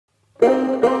Why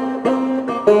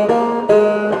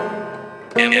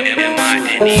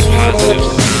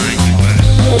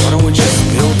don't we just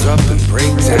build up and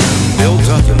break down? Build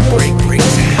up and break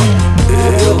down.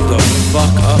 Build the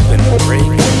fuck up and break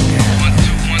down.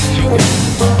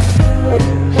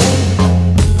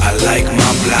 I like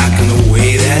my block and the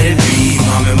way that it be.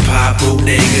 Mom and pop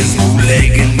bodegas,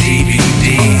 bootlegging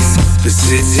DVDs. The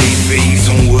city feeds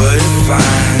on what it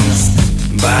finds.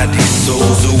 Body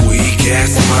souls of weak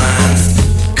ass minds.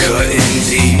 Cutting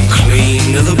deep,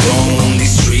 clean to the bone.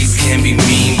 These streets can be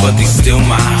mean, but they still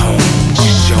my home.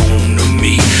 Shown to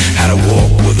me how to walk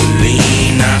with a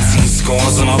lean. 19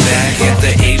 scars on my back at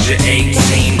the age of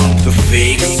 18. The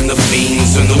fakes and the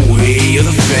fiends in the way of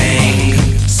the fang.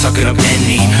 Sucking up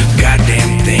any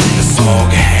goddamn thing, the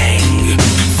smog hang.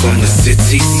 From the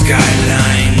city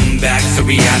skyline back to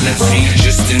reality,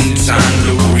 just in time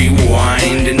to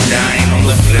rewind and dine on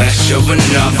the flesh of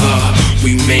another.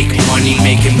 We make money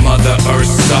making Mother Earth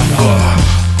suffer.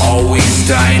 Always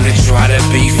dying to try to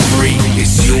be free.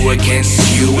 It's you against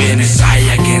you and it's I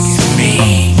against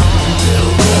me.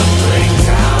 Build up, break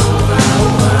down,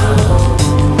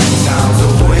 sounds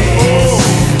of waste.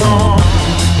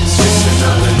 It's just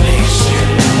another nation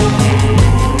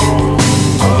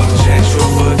of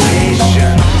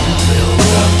gentrification. Build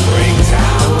up, break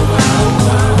down,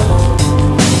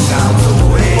 sounds of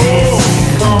waste.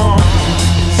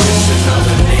 It's just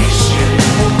another nation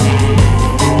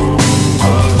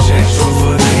of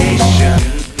gentrification.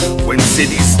 When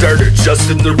cities start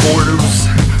adjusting their borders,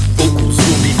 locals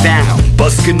will be found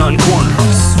busking on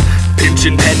corners,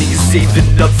 pinching pennies,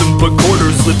 saving nothing but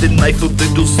quarters, living life a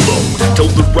little slow till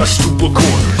the rush to a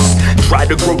corners. Try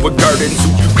to grow a garden so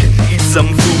you can eat some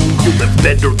food. You'll have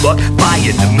better luck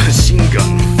buying a machine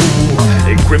gun, fool.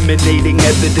 Incriminating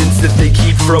evidence that they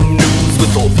keep from news.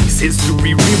 With all these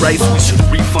history rewrites, we should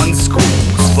refund schools.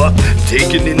 Fuck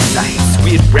taking in sights,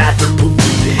 we'd rather pollute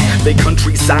it. Lay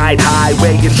countryside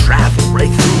highway and travel right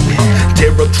through it.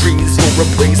 Tear up trees for a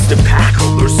place to pack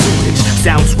all our sewage.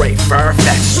 Sounds right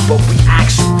far-fetched, but we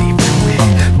actually do it.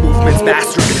 Movements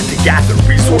mastered to gather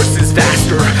resources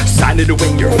faster. Signing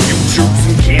away your futures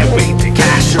and can't wait to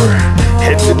cash her.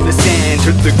 Heads in the sand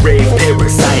to the grave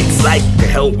parasites. Like the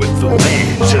hell with the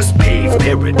land, just pave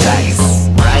paradise,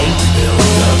 right?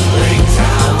 Build up, break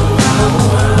down,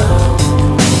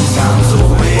 sounds of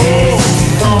waste.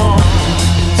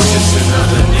 It's just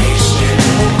another nation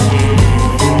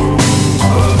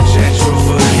of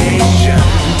gentrification.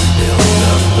 Build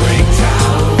up, break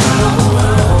down,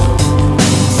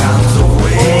 sounds of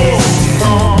waste.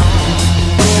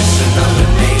 It's just another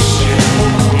nation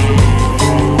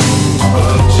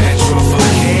of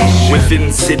gentrification.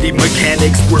 Within city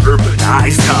mechanics, we're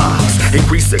urbanized cops.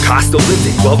 Increase the cost of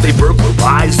living while they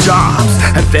burglarize jobs.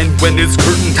 And then when it's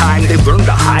curtain time, they learn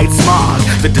to hide smog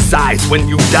that decides when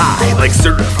you die, like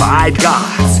certified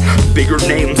gods. Bigger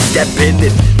names step in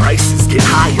and prices get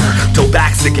higher, till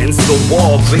backs against the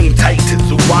wall, cling tight to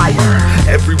the wire.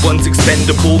 Everyone's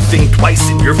expendable, think twice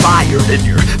and you're fired. And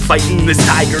you're fighting this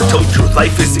tiger till your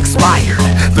life is expired.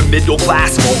 The middle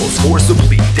class falls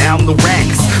forcibly down the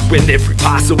ranks, when every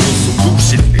possible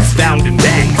solution is found in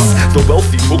banks. The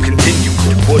wealthy will continue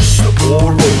to push the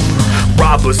poor over,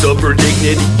 rob us of our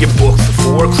dignity and book the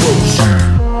foreclosure.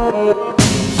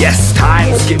 Yes,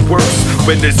 times get worse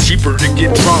when it's cheaper to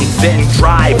get drunk than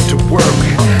drive to work.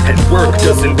 And work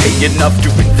doesn't pay enough to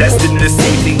invest in the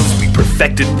savings. We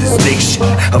perfected this nation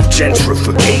of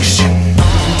gentrification.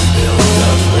 Build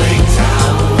up,